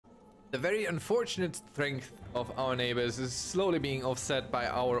The very unfortunate strength of our neighbors is slowly being offset by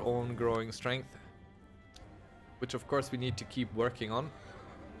our own growing strength, which of course we need to keep working on.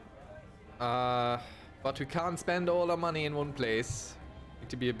 But we can't spend all our money in one place. Need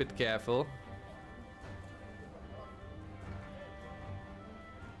to be a bit careful.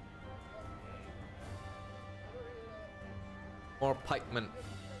 More pikemen.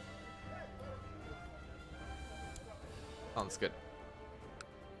 Sounds good.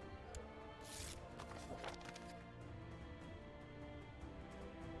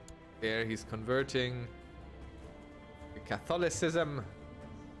 There, he's converting to Catholicism.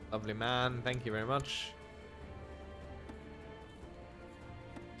 Lovely man, thank you very much.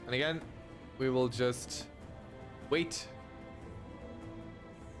 And again, we will just wait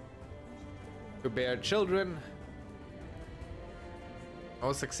to bear children.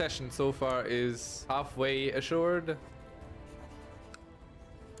 Our succession so far is halfway assured.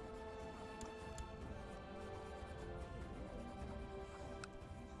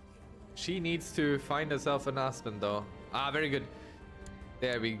 She needs to find herself an husband though. Ah, very good.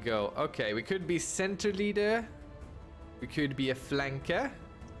 There we go. Okay, we could be center leader. We could be a flanker.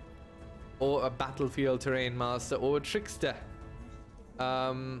 Or a battlefield terrain master or a trickster.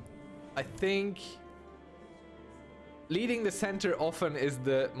 I think leading the center often is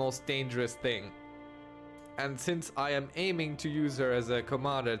the most dangerous thing. And since I am aiming to use her as a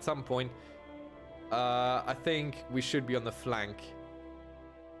commander at some point, I think we should be on the flank.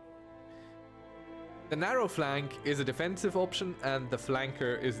 The narrow flank is a defensive option and the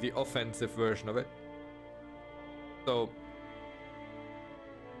flanker is the offensive version of it. So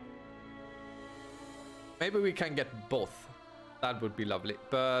maybe we can get both. That would be lovely.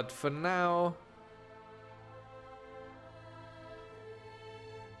 But for now,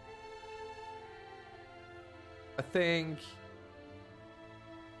 I think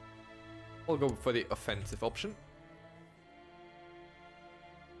we'll go for the offensive option.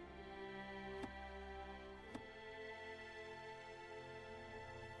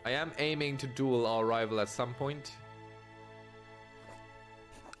 I am aiming to duel our rival at some point.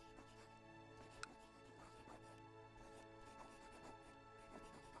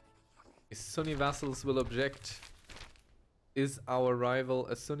 His Sunni vassals will object. Is our rival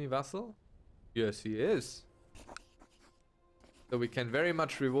a Sunni vassal? Yes, he is. So we can very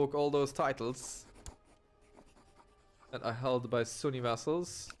much revoke all those titles that are held by Sunni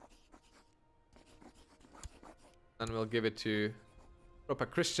vassals. And we'll give it to proper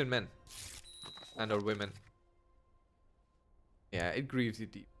Christian men and or women. Yeah, it grieves you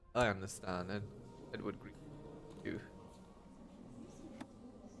deep. I understand, and it would grieve you.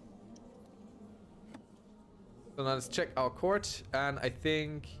 So now let's check our court, and I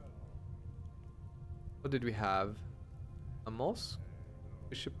think, what did we have? A mosque?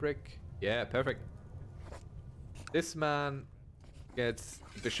 Bishopric? Yeah, perfect. This man gets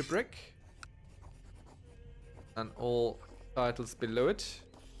bishopric and all titles below it,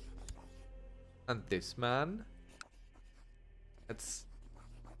 and this man gets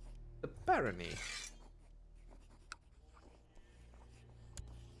the barony,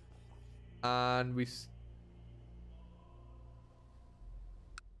 and we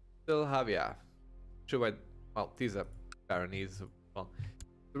still have, yeah, sure, well, these are baronies. Well,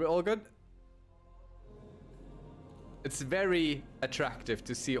 we're all good. It's very attractive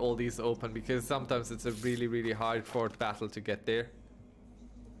to see all these open because sometimes it's a really, really hard fought battle to get there.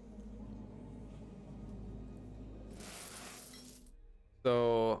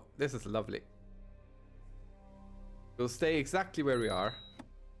 So this is lovely. We'll stay exactly where we are.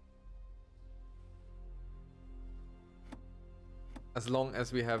 As long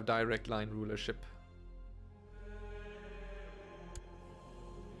as we have direct line rulership.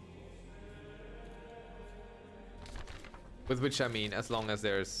 With which I mean, as long as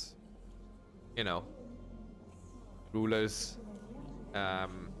there's, you know, rulers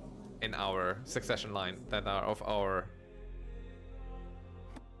in our succession line that are of our.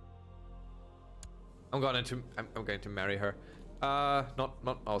 I'm going to marry her.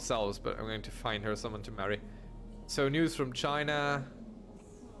 Not ourselves, but I'm going to find her someone to marry. So news from China.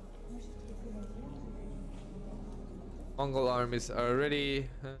 Mongol armies are ready.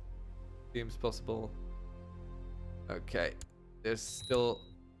 Seems possible. Okay, there's still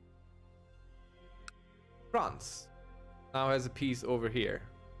France now has a piece over here.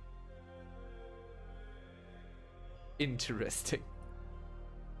 Interesting.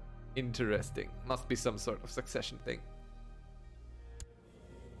 Interesting. Must be some sort of succession thing.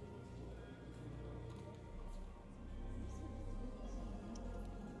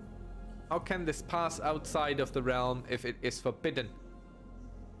 How can this pass outside of the realm if it is forbidden?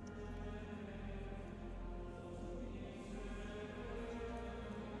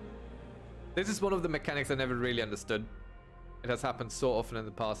 This is one of the mechanics I never really understood. It has happened so often in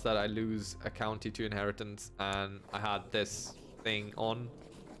the past that I lose a county to inheritance, and I had this thing on.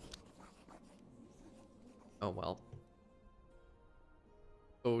 Oh well.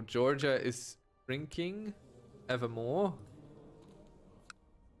 So Georgia is shrinking ever more.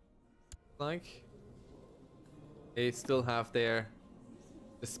 Like, they still have their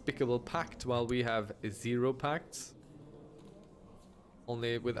despicable pact while we have 0 pacts.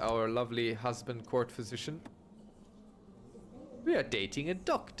 Only with our lovely husband court physician. We are dating a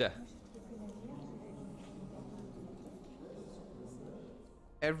doctor.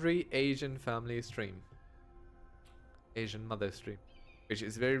 Every Asian family stream. Asian mother stream. Which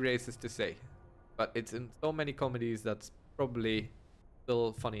is very racist to say. But it's in so many comedies that's probably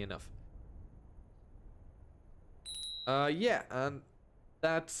still funny enough. Yeah, and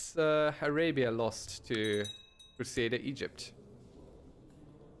that's Arabia lost to Crusader Egypt.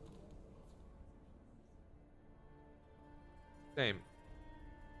 Same.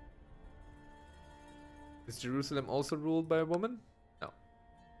 Is Jerusalem also ruled by a woman? No.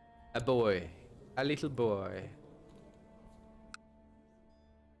 A boy. A little boy.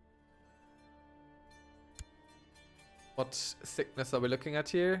 What sickness are we looking at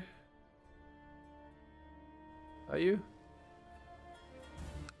here? Are you?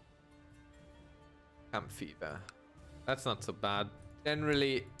 Camp fever. That's not so bad.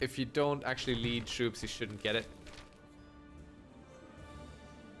 Generally, if you don't actually lead troops, you shouldn't get it.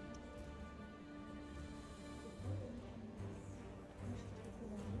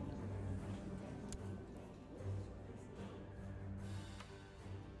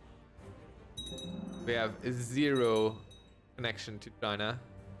 We have 0 connection to China.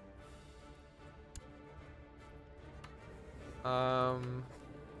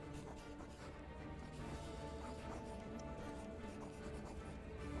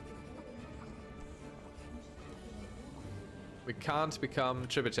 We can't become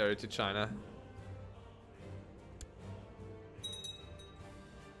tributary to China.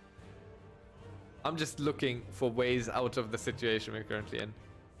 I'm just looking for ways out of the situation we're currently in.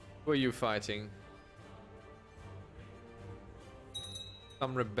 Who are you fighting?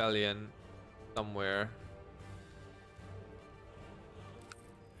 Some rebellion somewhere.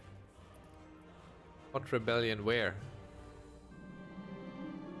 What rebellion where?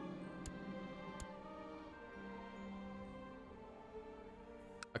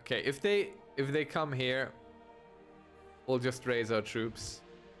 Okay, if they come here, we'll just raise our troops.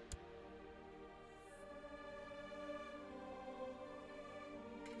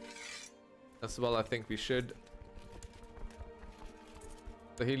 As well, I think we should.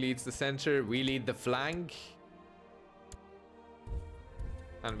 So he leads the center, we lead the flank.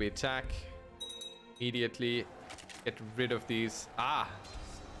 And we attack. Immediately get rid of these. Ah!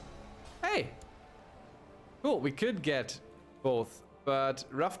 Hey! Cool, we could get both, but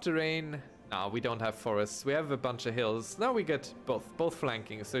rough terrain. No, we don't have forests. We have a bunch of hills. Now we get both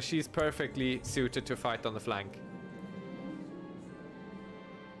flanking, so she's perfectly suited to fight on the flank.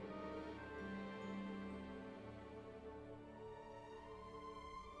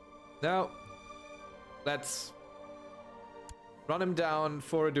 Now, let's run him down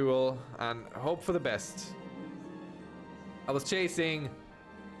for a duel and hope for the best. I was chasing.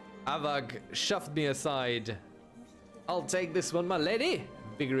 Avag shoved me aside. I'll take this one, my lady.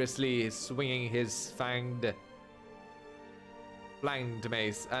 Vigorously swinging his fanged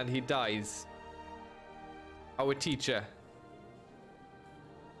mace, and he dies. Our teacher.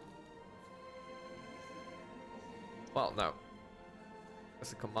 Well, no.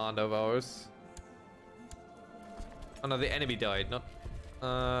 That's a command of ours. Oh no, the enemy died, not...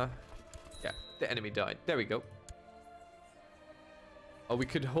 yeah, the enemy died. There we go. Oh, we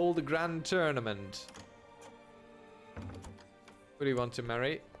could hold a grand tournament. Who do you want to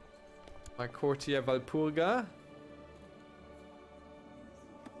marry? My courtier Valpurga?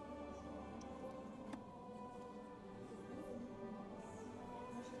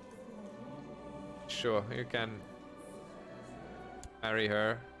 Sure, you can marry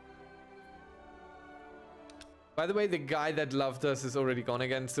her. By the way, the guy that loved us is already gone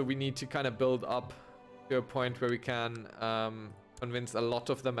again, so we need to kind of build up to a point where we can convince a lot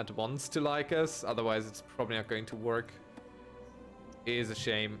of them at once to like us. Otherwise, it's probably not going to work. It is a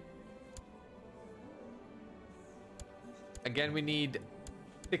shame. Again, we need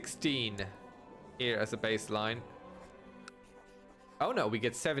 16 here as a baseline. Oh no, we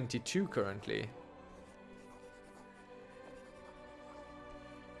get 72 currently.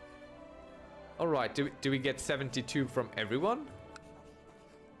 All right, do we get 72 from everyone?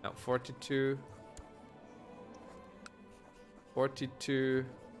 No, 42. 42.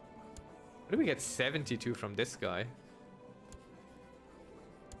 Why do we get 72 from this guy?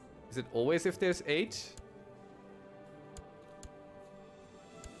 Is it always if there's 8?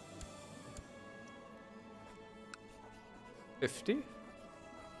 $50?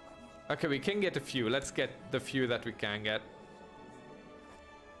 Okay, we can get a few. Let's get the few that we can get.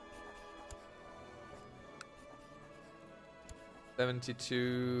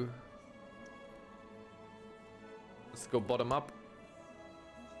 $72. Let's go bottom up.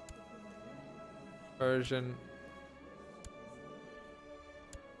 Persian.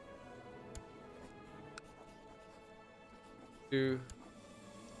 Two.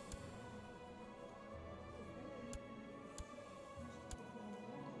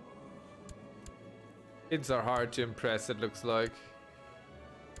 Kids are hard to impress, it looks like.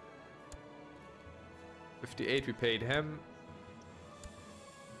 58, we paid him.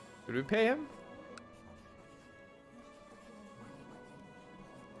 Did we pay him?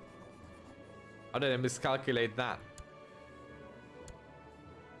 How did I miscalculate that?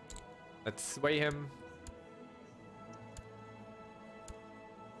 Let's sway him.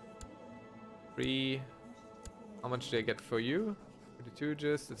 3. How much did I get for you? 42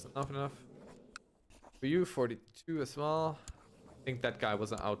 just, it's not enough. For you, 42 as well. I think that guy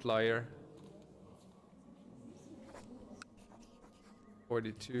was an outlier.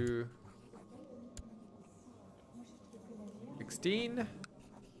 42. 16.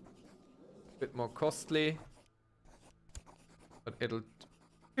 Bit more costly. But it'll...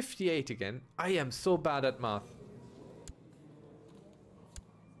 58 again. I am so bad at math.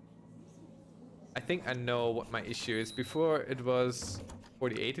 I think I know what my issue is. Before it was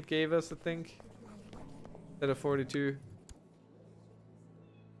 48 it gave us, I think. Instead of 42.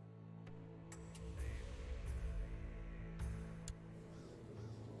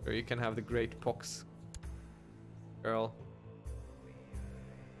 So you can have the great pox, girl.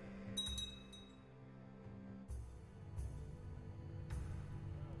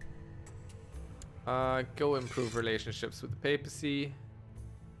 Go improve relationships with the papacy.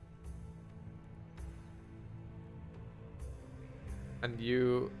 And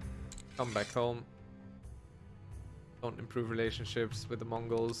you come back home. Don't improve relationships with the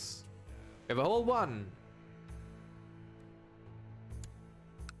Mongols. We have a whole one.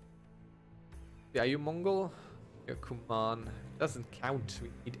 Yeah, are you Mongol? Yeah, Kuman. Doesn't count. We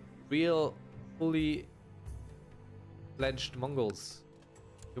need real, fully fledged Mongols.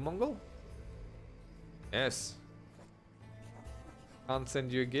 You Mongol? Yes. Can't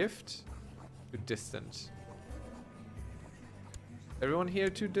send you a gift. Too distant. Everyone here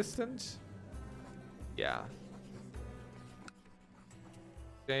too distant? Yeah.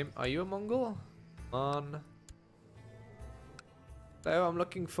 Shame. Are you a Mongol? Come on. Hello, I'm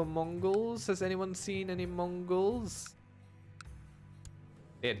looking for Mongols. Has anyone seen any Mongols?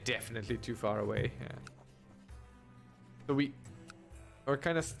 They're definitely too far away. Yeah. So we are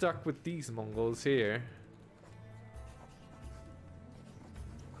kind of stuck with these Mongols here.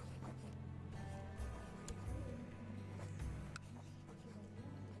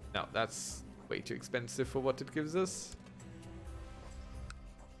 No, that's way too expensive for what it gives us.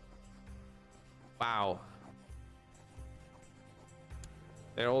 Wow.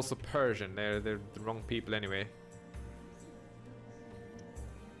 They're also Persian. They're the wrong people anyway.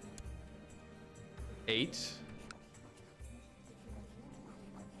 8.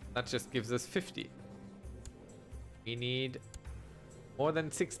 That just gives us 50. We need more than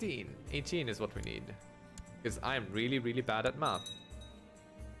 16. 18 is what we need. Because I'm really, really bad at math.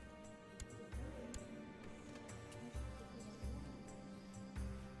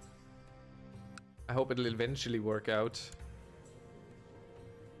 I hope it'll eventually work out.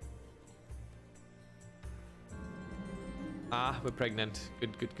 Ah, we're pregnant.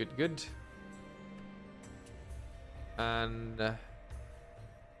 Good, good, good, good. And...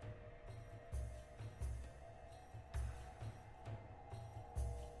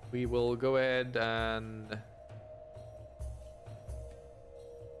 we will go ahead and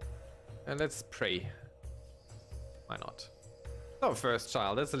let's pray. Why not? Our first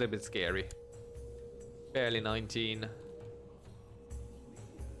child, that's a little bit scary. Barely 19.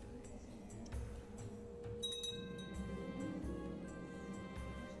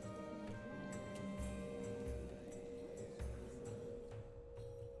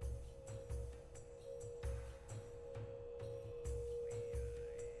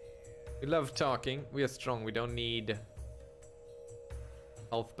 We love talking. We are strong. We don't need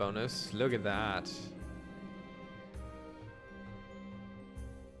health bonus. Look at that.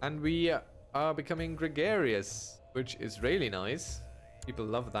 And we are becoming gregarious, which is really nice. People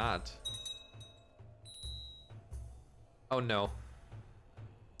love that. Oh no.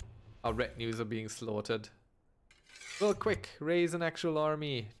 Our retinues are being slaughtered. Well, quick, raise an actual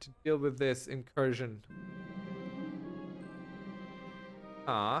army to deal with this incursion.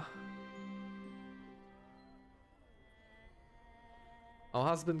 Ah. Our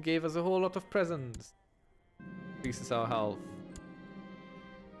husband gave us a whole lot of presents. Increases our health.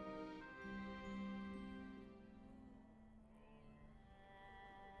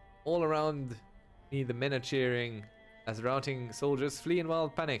 All around me, the men are cheering as routing soldiers flee in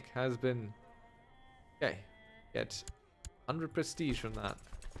wild panic has been... Okay, get 100 prestige from that.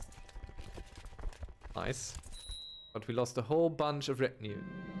 Nice. But we lost a whole bunch of retinue.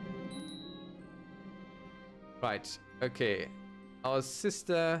 Right, okay. Our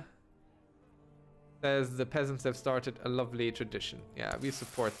sister says the peasants have started a lovely tradition. Yeah, we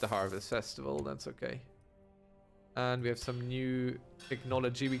support the harvest festival, that's okay. And we have some new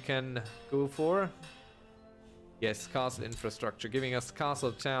technology we can go for. Yes, castle infrastructure, giving us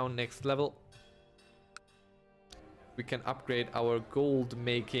castle town next level. We can upgrade our gold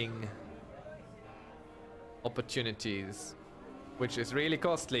making opportunities, which is really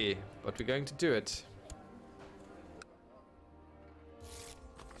costly, but we're going to do it.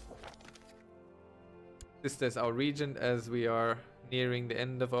 This is our regent as we are nearing the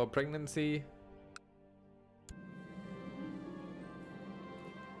end of our pregnancy.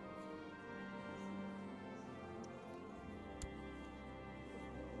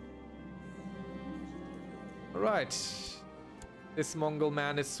 Right, this Mongol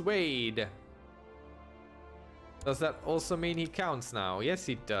man is swayed. Does that also mean he counts now? Yes,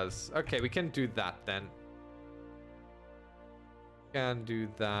 he does. Okay, we can do that then. Can do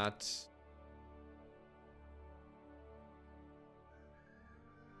that.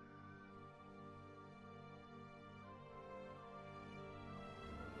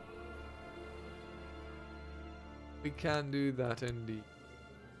 We can do that indeed.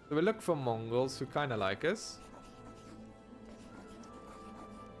 So we look for Mongols who kind of like us.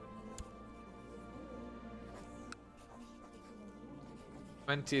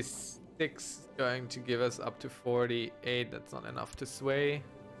 $26 going to give us up to 48. That's not enough to sway.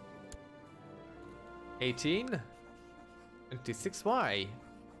 18? 26? Why?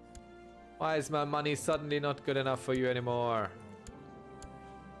 Why is my money suddenly not good enough for you anymore?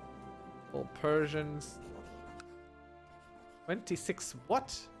 All Persians. 26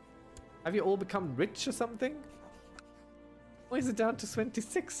 what? Have you all become rich or something? Why is it down to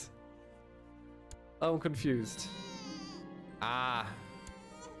 26? I'm confused. Ah.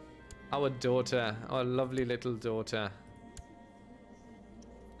 Our daughter, our lovely little daughter.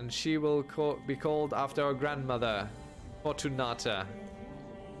 And she will be called after our grandmother, Fortunata.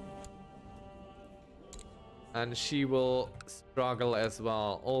 And she will struggle as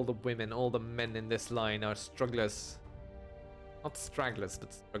well. All the women, all the men in this line are strugglers. Not stragglers,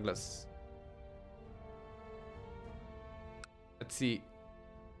 but strugglers. Let's see.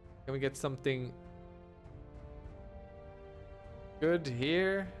 Can we get something good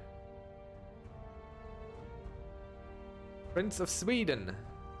here? Prince of Sweden.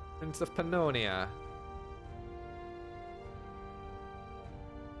 Prince of Pannonia.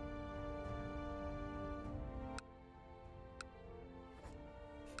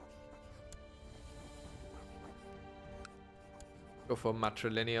 Go for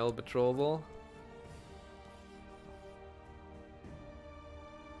matrilineal betrothal.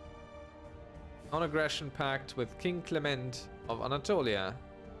 Non-aggression pact with King Clement of Anatolia.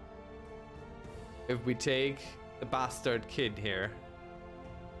 If we take the bastard kid here.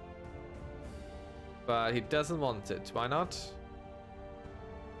 But he doesn't want it. Why not?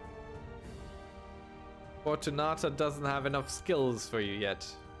 Fortunata doesn't have enough skills for you yet.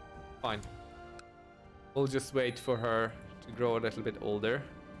 Fine. We'll just wait for her to grow a little bit older.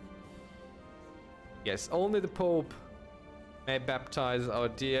 Yes, only the Pope may baptize our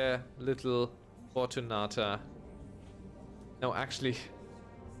dear little Fortunata. No, actually,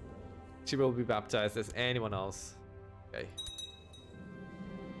 she will be baptized as anyone else. Okay.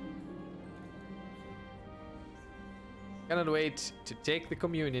 Cannot wait to take the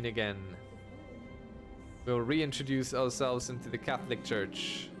communion again. We'll reintroduce ourselves into the Catholic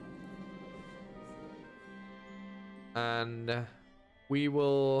Church. And we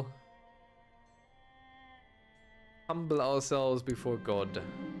will humble ourselves before God.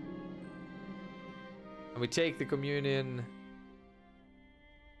 And we take the communion.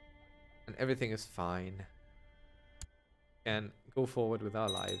 And everything is fine. And go forward with our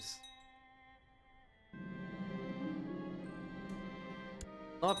lives.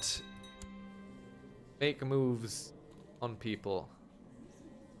 Not make moves on people.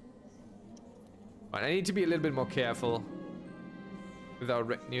 Right, I need to be a little bit more careful. with our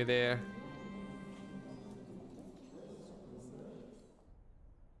retinue there.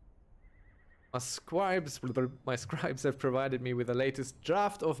 My scribes have provided me with the latest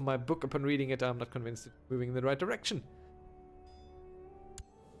draft of my book. Upon reading it, I'm not convinced it's moving in the right direction.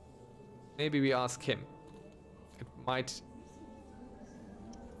 Maybe we ask him. It might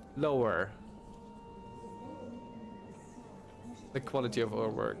lower the quality of our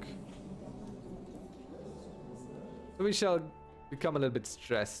work. So we shall become a little bit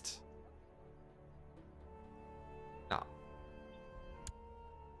stressed. Now,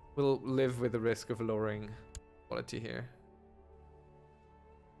 we'll live with the risk of lowering quality here.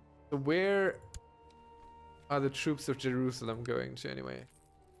 So where are the troops of Jerusalem going to anyway?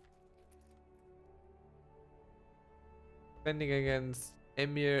 Defending against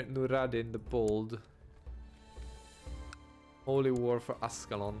Emir Nuradin the Bold. Holy War for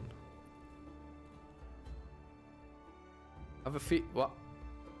Ascalon. I have a feat. What?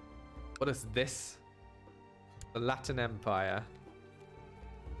 What is this? The Latin Empire.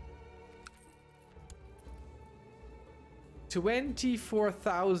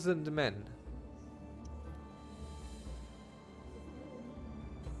 24,000 men.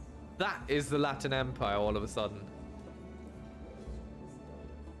 That is the Latin Empire all of a sudden.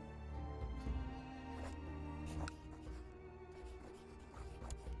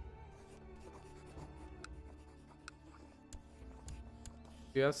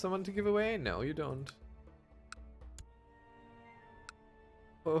 Do you have someone to give away? No, you don't.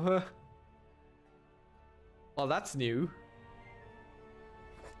 Oh, oh, that's new.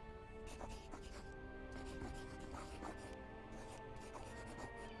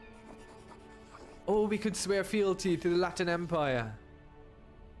 Oh, we could swear fealty to the Latin Empire.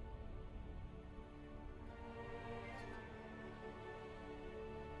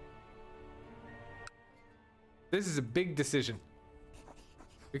 This is a big decision.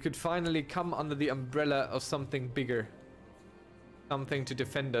 We could finally come under the umbrella of something bigger. Something to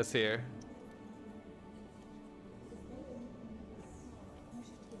defend us here.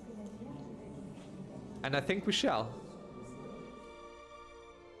 And I think we shall.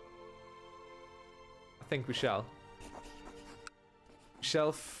 I think we shall. We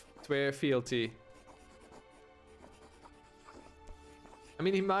shall swear fealty. I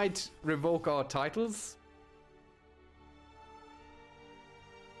mean, he might revoke our titles,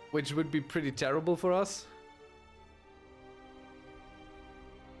 which would be pretty terrible for us.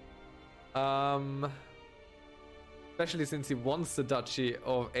 Especially since he wants the Duchy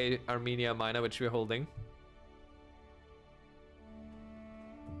of Armenia Minor, which we're holding.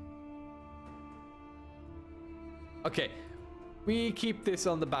 Okay, we keep this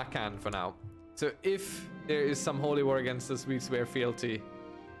on the backhand for now. So if there is some holy war against us, we swear fealty.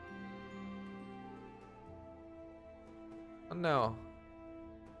 Oh no.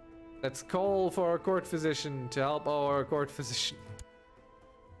 Let's call for our court physician to help our court physician.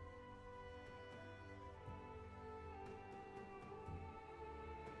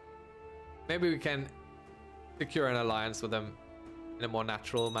 Maybe we can secure an alliance with them in a more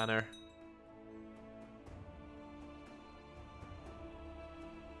natural manner.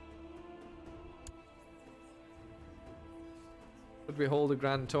 Could we hold a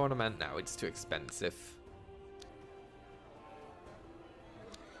grand tournament? No, it's too expensive.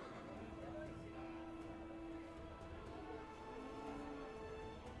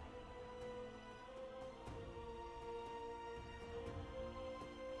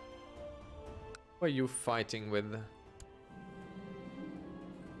 Who are you fighting with?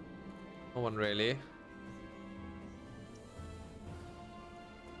 No one really.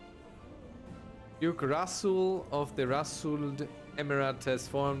 Duke Rasul of the Rasuled Emirate has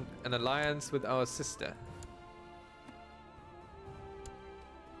formed an alliance with our sister.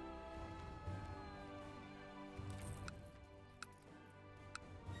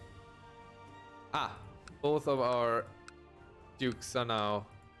 Ah, both of our dukes are now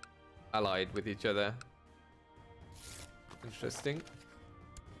allied with each other. Interesting.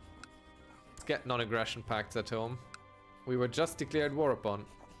 Let's get non-aggression pacts at home. We were just declared war upon.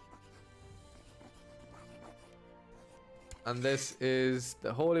 And this is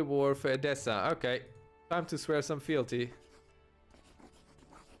the Holy War for Edessa. Okay, time to swear some fealty.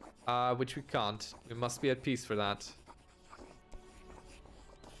 Which we can't. We must be at peace for that.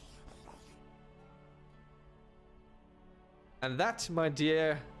 And that, my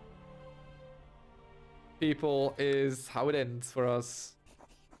dear people, is how it ends for us.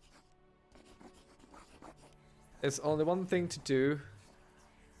 There's only one thing to do.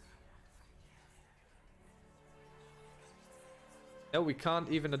 No, we can't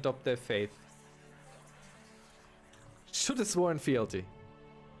even adopt their faith. Should have sworn fealty.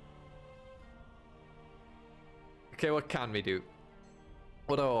 Okay, what can we do?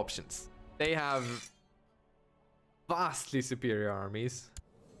 What are our options? They have vastly superior armies.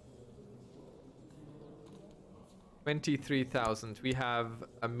 23,000. We have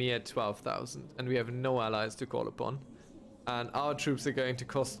a mere 12,000, and we have no allies to call upon. And our troops are going to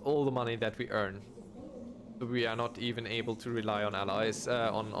cost all the money that we earn. So we are not even able to rely on allies,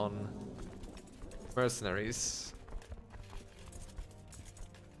 on mercenaries.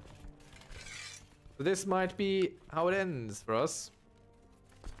 So this might be how it ends for us.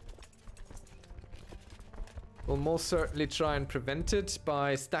 We'll most certainly try and prevent it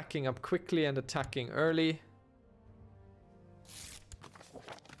by stacking up quickly and attacking early.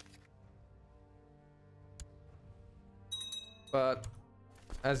 But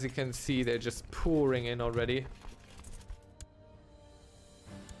as you can see, they're just pouring in already.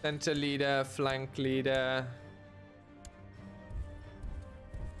 Center leader, flank leader.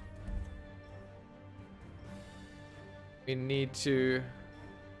 We need to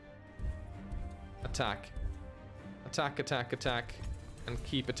attack. Attack, attack, attack, and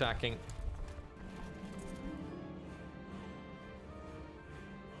keep attacking.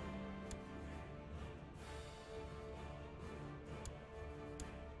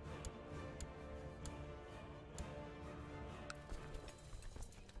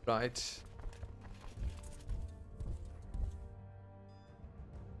 Right.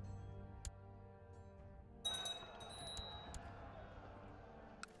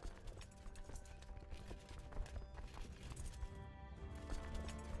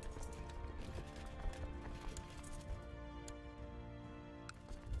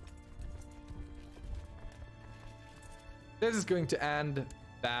 This is going to end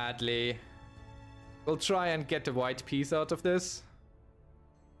badly. We'll try and get a white piece out of this.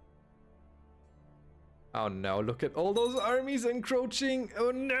 Oh no, look at all those armies encroaching.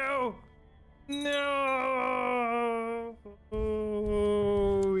 Oh no! No!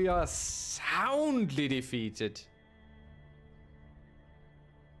 We are soundly defeated.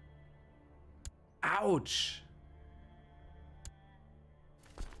 Ouch!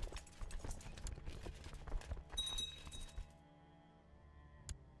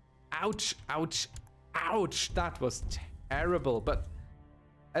 Ouch, ouch, ouch. That was terrible. But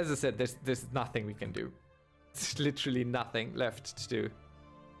as I said, there's nothing we can do. There's literally nothing left to do.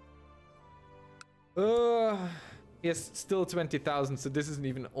 He has still 20,000, so this isn't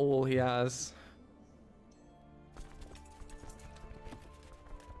even all he has.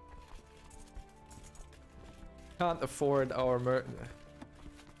 Can't afford our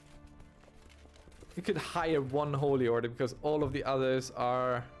we could hire one holy order because all of the others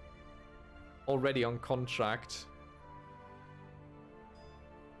are already on contract.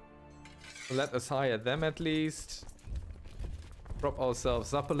 So let us hire them at least. Prop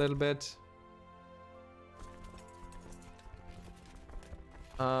ourselves up a little bit.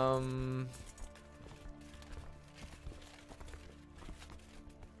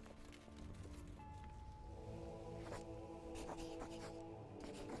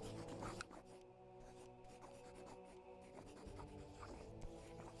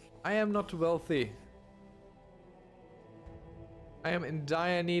 I am not wealthy. I am in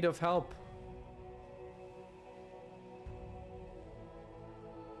dire need of help.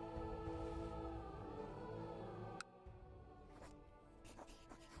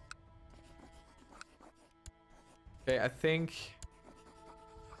 Okay, I think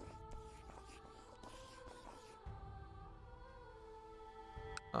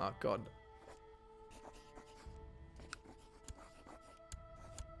oh god.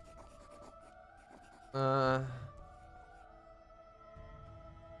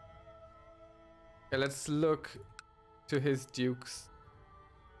 Okay, let's look to his dukes.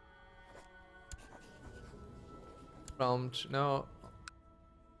 No.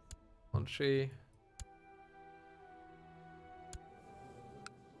 On tree.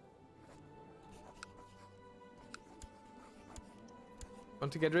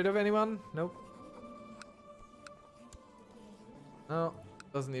 Want to get rid of anyone? Nope. No,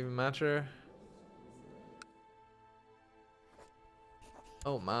 doesn't even matter.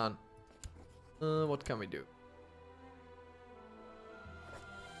 Oh man. What can we do?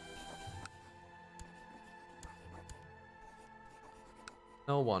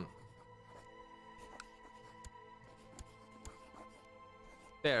 No one.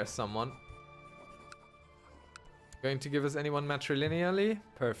 There's someone. Going to give us anyone matrilineally?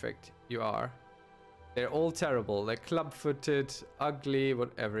 Perfect. You are. They're all terrible. They're club-footed, ugly,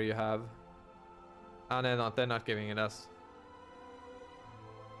 whatever you have. Ah, they're not. They're not giving it us.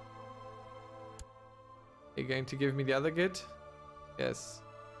 Are you going to give me the other good? Yes.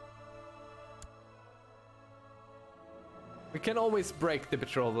 We can always break the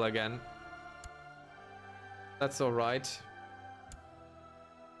betrothal again. That's alright.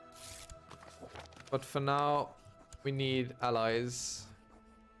 But for now, we need allies.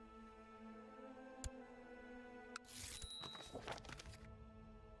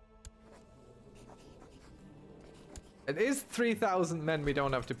 It is 3,000 men we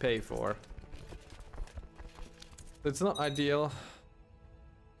don't have to pay for. It's not ideal,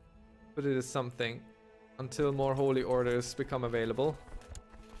 but it is something. Until more holy orders become available.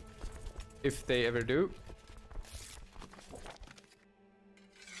 If they ever do.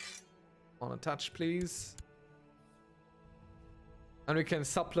 On attach, please. And we can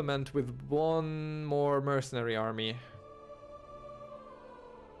supplement with one more mercenary army.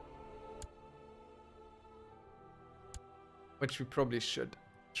 Which we probably should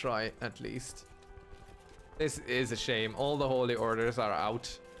try at least. This is a shame. All the holy orders are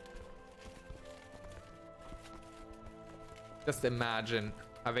out. Just imagine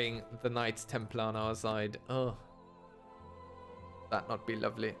having the Knights Templar on our side. Oh. That not be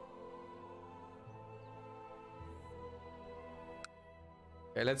lovely.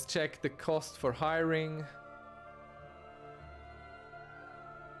 Okay, let's check the cost for hiring.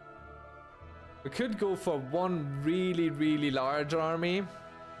 We could go for one really large army.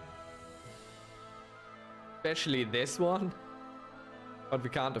 Especially this one. But we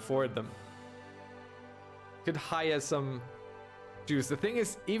can't afford them. Could hire some Jews. The thing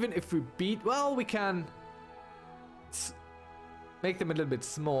is, even if we beat... Well, we can make them a little bit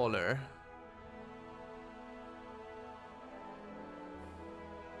smaller.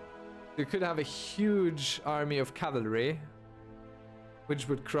 We could have a huge army of cavalry. Which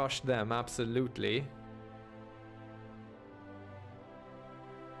would crush them, absolutely.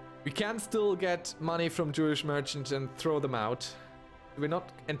 We can still get money from Jewish merchants and throw them out. We're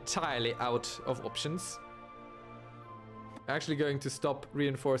not entirely out of options. Actually going to stop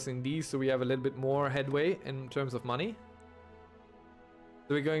reinforcing these so we have a little bit more headway in terms of money.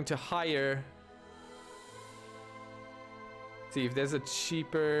 So we're going to hire... See if there's a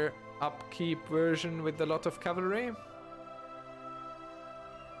cheaper upkeep version with a lot of cavalry.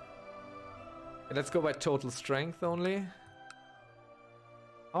 Let's go by total strength only.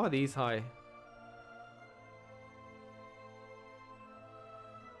 How are these high?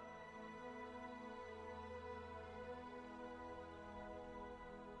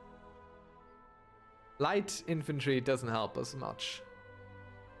 Light infantry doesn't help us much.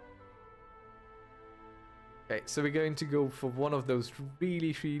 Okay, so we're going to go for one of those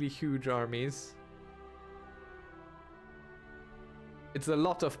really huge armies. It's a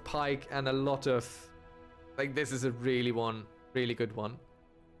lot of pike and a lot of... Like, this is a really good one.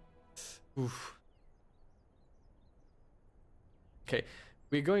 Oof. Okay,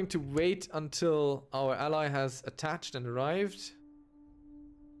 we're going to wait until our ally has attached and arrived.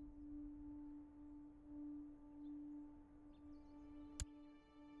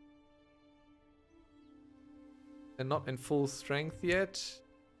 They're not in full strength yet.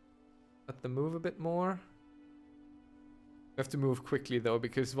 Let them move a bit more. We have to move quickly though,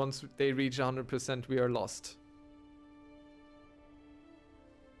 because once they reach 100% we are lost.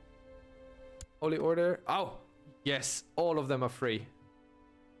 Holy Order. Oh! Yes, all of them are free.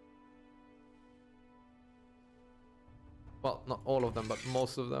 Well, not all of them, but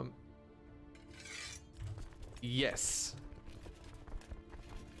most of them. Yes.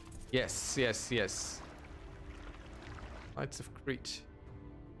 Yes, yes, yes. Knights of Crete.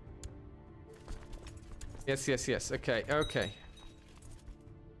 Yes, yes, yes. Okay, okay.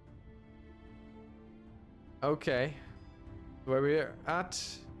 Okay. Where we're at.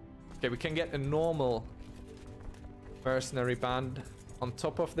 Okay, we can get a normal mercenary band on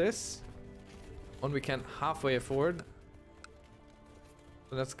top of this. One we can halfway afford.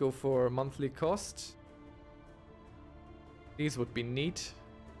 So let's go for monthly cost. These would be neat.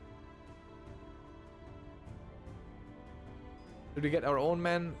 Did we get our own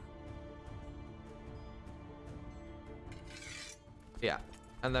men? Yeah,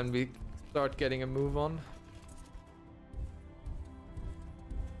 and then we start getting a move on.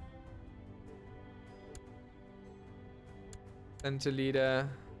 Center leader,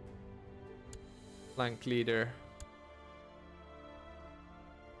 flank leader.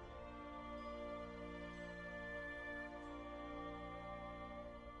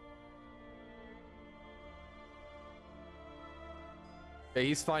 Okay,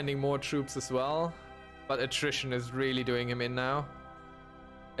 he's finding more troops as well, but attrition is really doing him in now.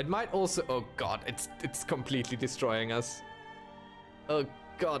 It might also... Oh god, it's completely destroying us. Oh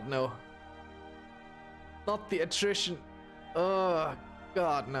god, no. Not the attrition. Oh,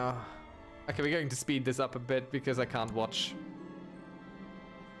 God, no. Okay, we're going to speed this up a bit because I can't watch.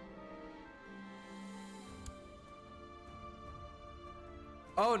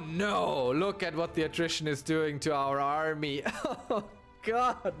 Oh no! Look at what the attrition is doing to our army. Oh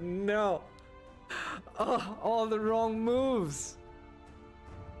God, no! Oh, all the wrong moves.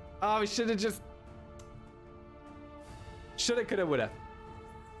 Oh, we should have just... Shoulda, coulda, woulda.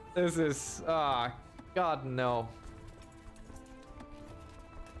 This is... Ah, God, no.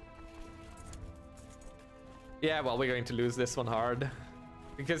 Yeah, well, we're going to lose this one hard.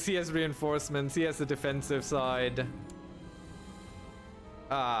 Because he has reinforcements, he has the defensive side.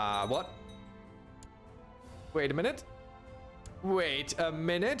 What? Wait a minute. Wait a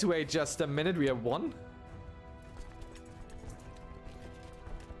minute. Wait just a minute. We have one.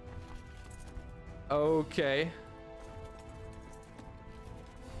 Okay.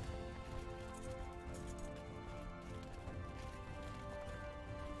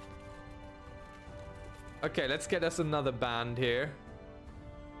 Okay, let's get us another band here.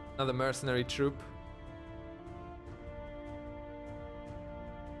 Another mercenary troop.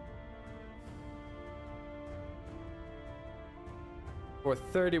 For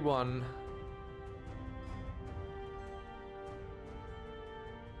 31.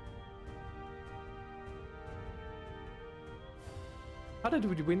 How did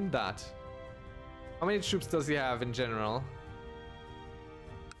we win that? How many troops does he have in general?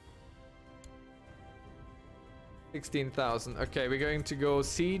 16,000. Okay, we're going to go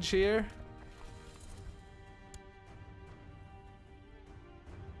siege here.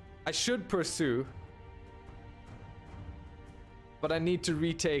 I should pursue. But I need to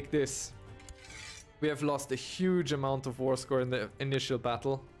retake this. We have lost a huge amount of war score in the initial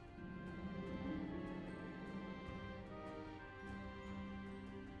battle.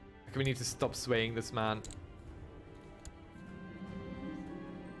 Okay, we need to stop swaying this man.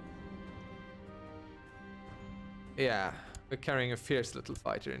 Yeah, we're carrying a fierce little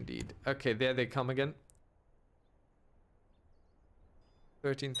fighter indeed. Okay, there they come again.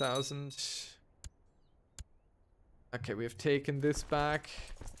 13,000. Okay, we have taken this back.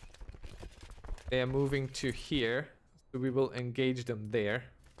 They are moving to here, so we will engage them there.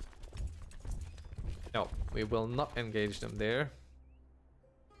 No, we will not engage them there.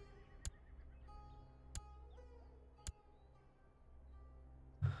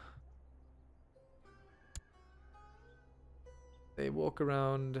 They walk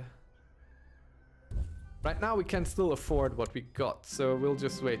around. Right now we can still afford what we got, so we'll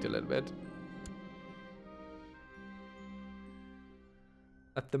just wait a little bit.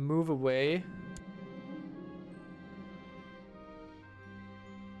 Let them move away.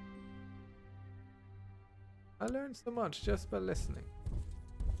 I learned so much just by listening.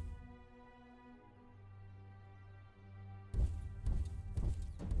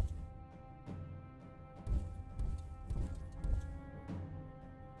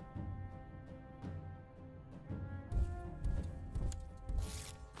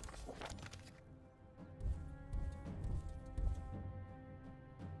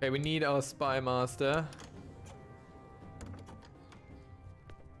 Okay, we need our spy master.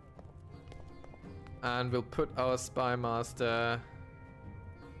 And we'll put our spy master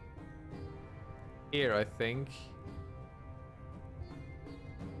here, I think.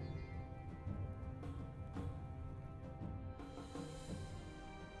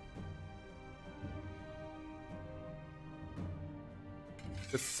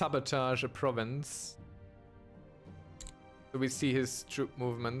 To sabotage a province. So we see his troop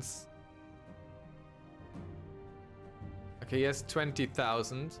movements. Okay, he has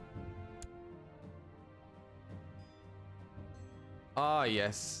 20,000. Ah,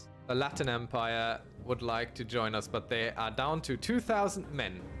 yes. The Latin Empire would like to join us, but they are down to 2,000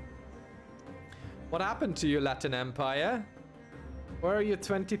 men. What happened to you, Latin Empire? Where are your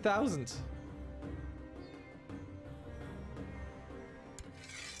 20,000?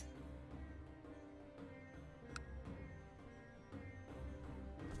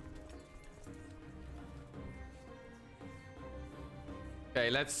 Okay,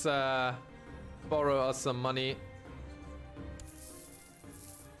 let's borrow us some money.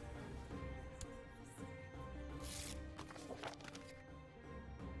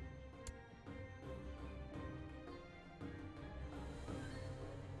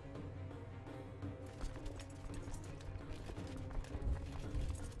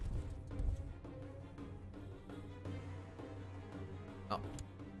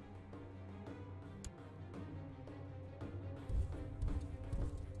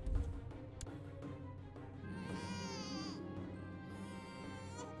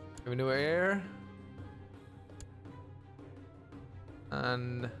 New air.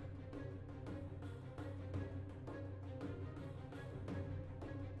 And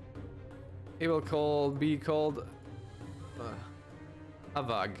he will be called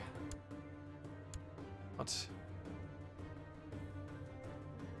Avag. What?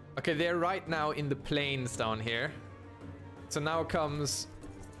 Okay, they're right now in the plains down here. So now comes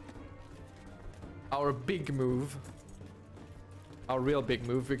our big move. Our real big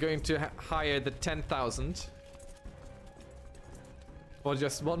move. We're going to hire the 10,000 for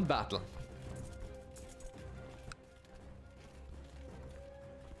just one battle.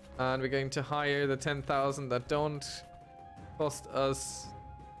 And we're going to hire the 10,000 that don't cost us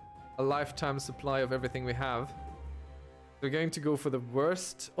a lifetime supply of everything we have. We're going to go for the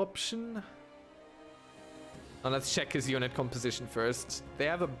worst option. And let's check his unit composition first. They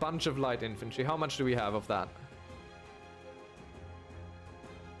have a bunch of light infantry. How much do we have of that?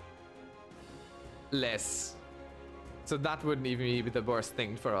 Less. So that wouldn't even be the worst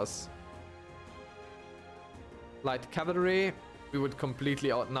thing for us. Light cavalry. We would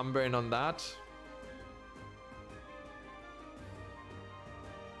completely outnumber in on that.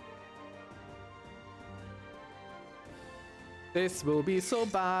 This will be so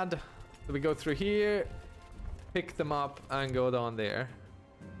bad. So we go through here, pick them up, and go down there.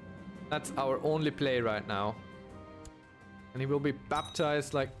 That's our only play right now. And he will be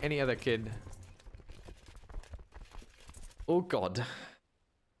baptized like any other kid. Oh god.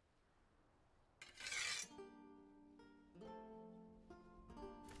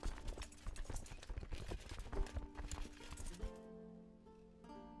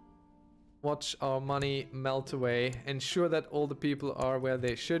 Watch our money melt away. Ensure that all the people are where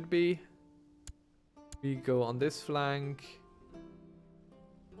they should be. We go on this flank.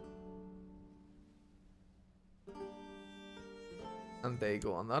 And they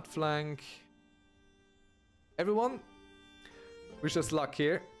go on that flank. Everyone, wish us luck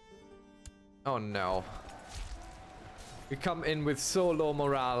here. Oh no. We come in with so low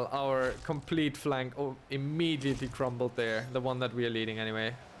morale. Our complete flank immediately crumbled there. The one that we are leading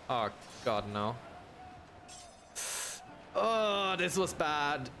anyway. Oh god, no. Oh, this was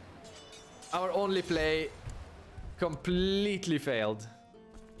bad. Our only play completely failed.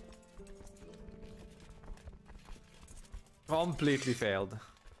 Completely failed.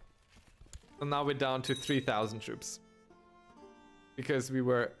 So now we're down to 3,000 troops. Because we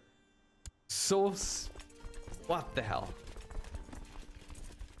were so... What the hell?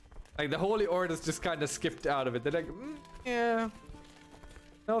 Like, the Holy Orders just kind of skipped out of it. They're like, yeah...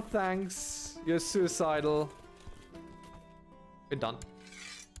 No thanks, you're suicidal. We're done.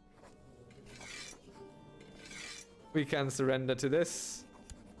 We can surrender to this.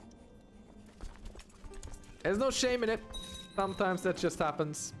 There's no shame in it. Sometimes that just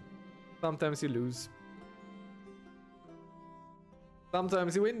happens. Sometimes you lose.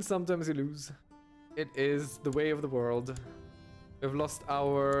 Sometimes you win, sometimes you lose. It is the way of the world. We've lost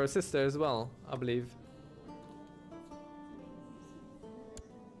our sister as well, I believe.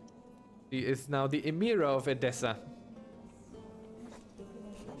 She is now the Emperor of Edessa.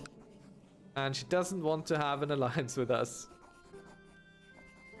 And she doesn't want to have an alliance with us.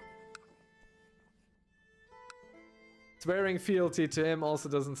 Swearing fealty to him also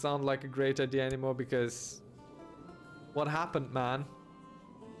doesn't sound like a great idea anymore because... What happened, man?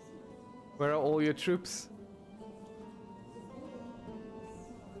 Where are all your troops?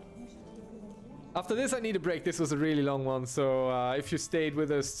 After this I need a break. This was a really long one, so if you stayed with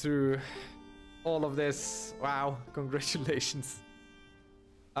us through all of this, wow, congratulations.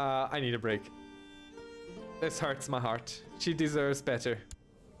 I need a break. This hurts my heart. She deserves better.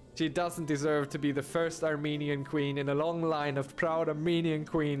 She doesn't deserve to be the first Armenian queen in a long line of proud Armenian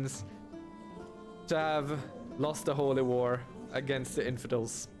queens to have lost a holy war against the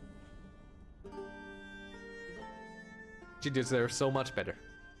infidels. She deserves so much better.